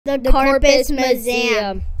The Corpus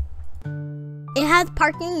Museum. It has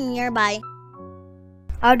parking nearby.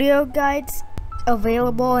 Audio guides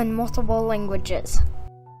available in multiple languages.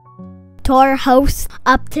 Tour hosts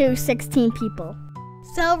up to 16 people.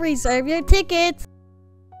 So reserve your tickets.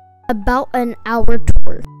 About an hour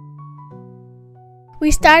tour. We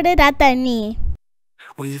started at the knee.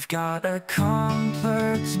 We've got a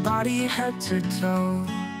complex body head to toe,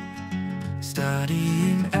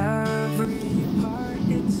 studying every part,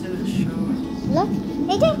 it's a show. Look,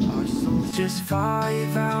 AJ. Our soul's just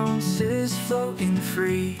 5 ounces floating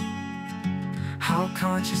free. How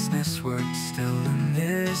consciousness works still in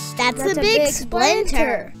this. That's a big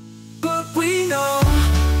splinter. But we know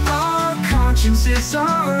our conscience is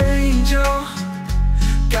our angel,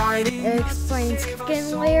 guiding It explains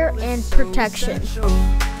skin layer and protection.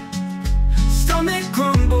 Stomach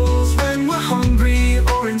grumbles when we're hungry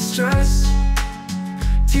or in stress.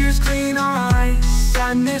 Tears clean our eyes,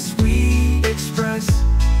 sadness we express.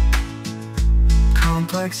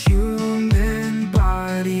 Complex human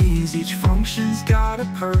bodies, each function's got a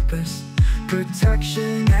purpose.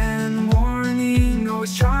 Protection and warning,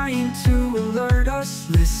 always trying to alert us.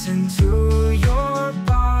 Listen to your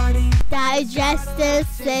body. Digestive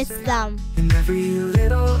system. In every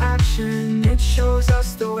little action, it shows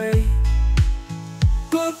us the way.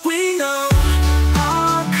 But we know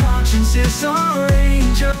our conscience is our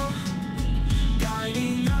angel,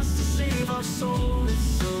 guiding us to save our soul. It's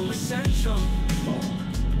so essential.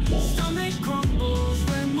 Stomach grumbles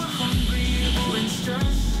when we're hungry or in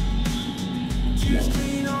stress. Tears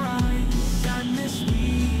clean our eyes, sadness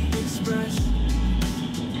we express.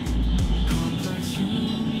 Complex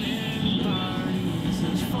human bodies,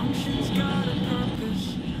 each function's got a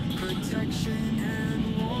purpose. Protection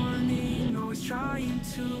and warning, always trying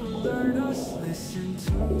to alert us. Listen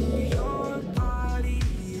to your body,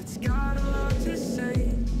 it's got a lot to say.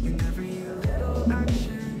 In every little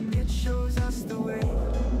action, it shows us the way.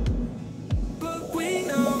 But we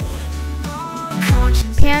know our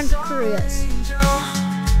conscience Pancreas.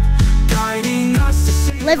 guiding us to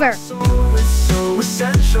save Liver. our soul. It's so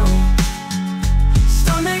essential.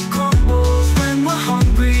 Stomach grumbles when we're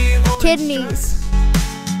hungry or Kidneys.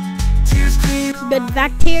 tears clean Good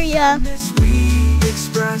bacteria. sadness we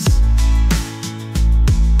express.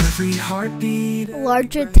 Every heartbeat,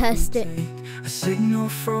 Large every breath intestine. we take, a signal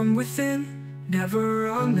from within, never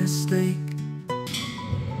a mistake.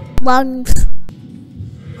 Lungs.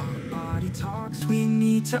 Our body talks, we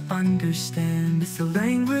need to understand. It's the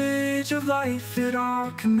language of life at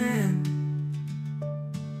our command.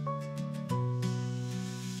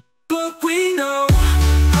 But we know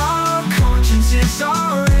our conscience is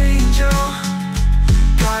our angel,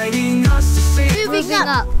 guiding us to save Moving us.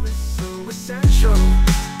 up. It's so essential.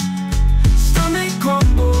 Stomach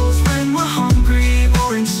grumbles when we're hungry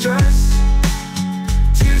or in stress.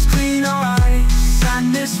 Tears clean our eyes,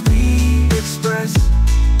 sadness we express.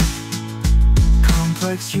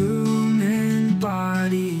 Complex human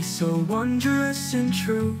body, so wondrous and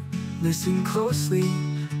true. Listen closely,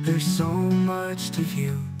 there's so much to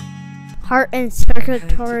view. Heart and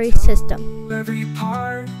circulatory system. Every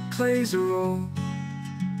part plays a role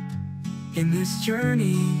in this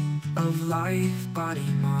journey of life, body,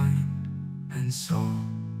 mind, and soul.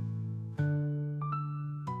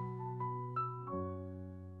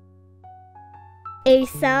 A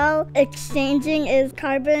cell exchanging is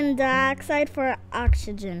carbon dioxide for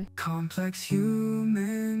oxygen. Complex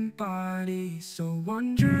human body, so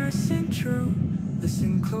wondrous and true.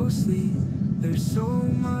 Listen closely, there's so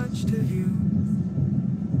much to view.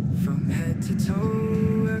 From head to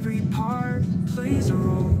toe, every part plays a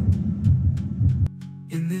role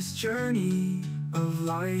in this journey of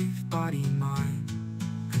life, body, mind,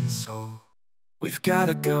 and soul. We've got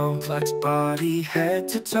a complex body, head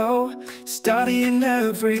to toe, studying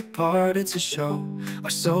every part, it's a show. Our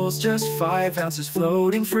soul's just 5 ounces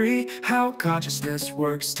floating free. How consciousness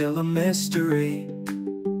works, still a mystery.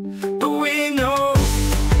 But we know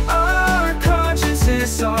our conscience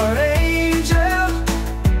is our angel,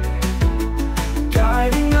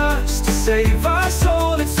 guiding us to save our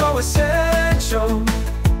soul. It's so essential.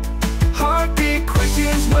 Heartbeat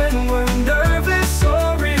quickens when we're nervous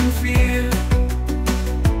or in fear.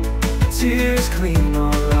 Tears clean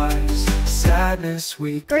our lives, sadness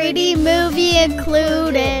we 3D movie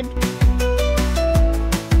included.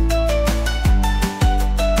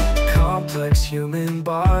 Complex human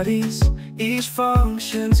bodies, each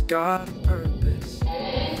function's got a purpose.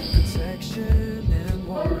 Protection and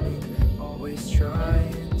warning, always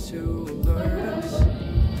trying to alert us.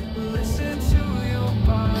 Listen to your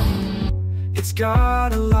body, it's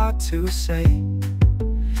got a lot to say.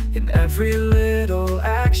 In every little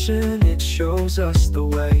action, it shows us the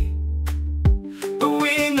way. But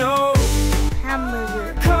we know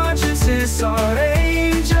Hamburger. conscience is our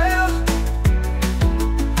angel,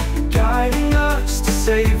 guiding us to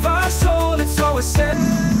save our soul. It's so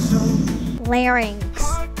essential. Larynx.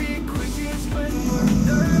 Heartbeat quickens when we're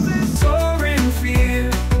nervous or in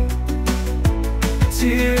fear.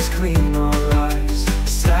 Tears clean our eyes,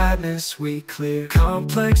 sadness we clear.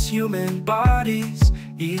 Complex human bodies,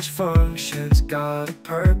 each function's got a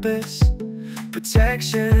purpose.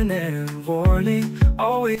 Protection and warning,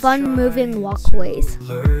 always Fun trying moving to walkways.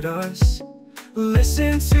 alert us.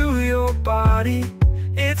 Listen to your body,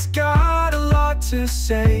 it's got a lot to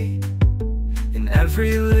say. In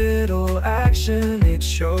every little action, it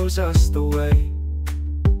shows us the way.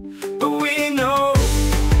 But we know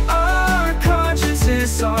our conscience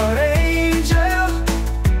is our angel,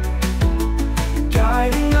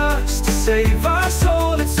 guiding us to save our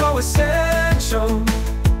soul. It's so essential.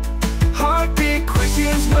 Heartbeat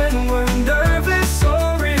quickens when we're nervous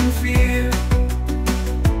or in fear.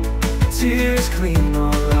 Tears clean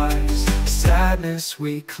our eyes, sadness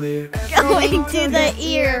we clear. Going to the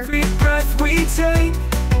ear. Every breath we take,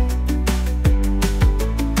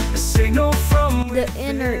 a signal from The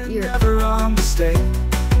inner ear. never a mistake.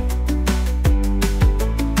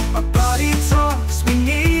 Our body talks, we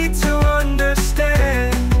need to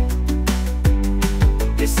understand.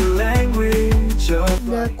 It's the language of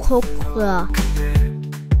The cochlea.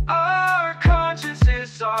 command. Our conscience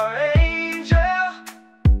is our angel,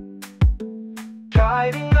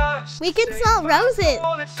 guiding us. We can smell roses.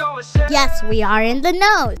 Oh, it's so essential. Yes, we are in the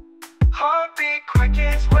nose. Heartbeat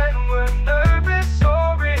quickens when we're nervous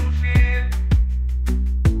or in fear.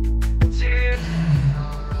 Tears in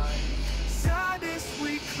our eyes, sadness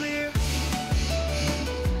we clear.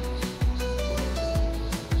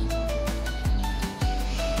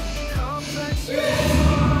 Complex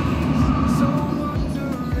bodies, so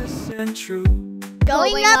wondrous and true.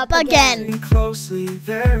 Going up again. Listen closely,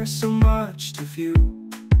 there's so much to view.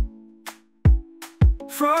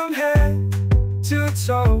 From head to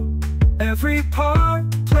toe, every part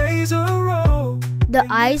plays a role. The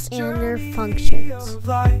eyes and their functions. Of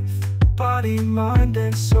life, body, mind,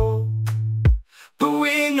 and soul. But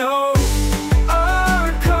we know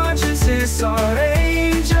our conscience is our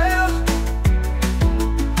angel,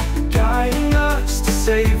 guiding us to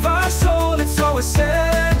save our soul. It's so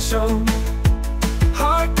essential.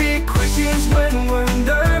 Heartbeat quickens when we're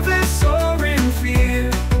nervous or in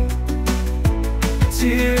fear.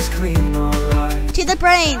 Tears clean our eyes, To the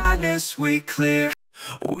brain. sadness we clear.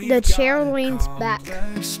 The chair leans back.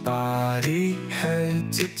 Complex body,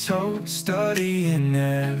 head to toe, studying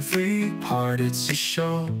every part, it's a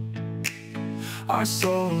show. Our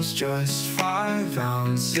soul's just 5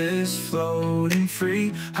 ounces floating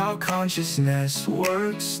free. How consciousness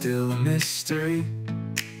works, still a mystery.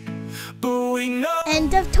 But we know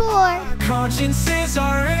End of tour. conscience is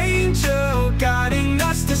our angel, guiding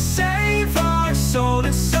us to save our soul.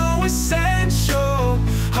 It's so essential.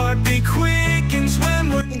 Heartbeat quickens when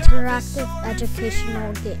we're Interactive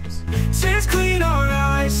educational games. tears clean our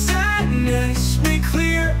eyes, sadness we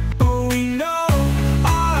clear. But we know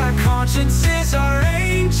our conscience is our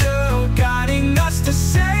angel, guiding us to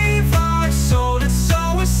save our soul. It's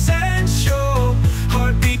so essential.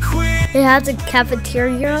 Heartbeat quick, It has a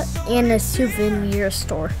cafeteria and a souvenir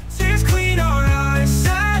store. tears clean our eyes,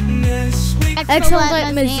 sadness we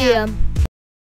Excellent museum.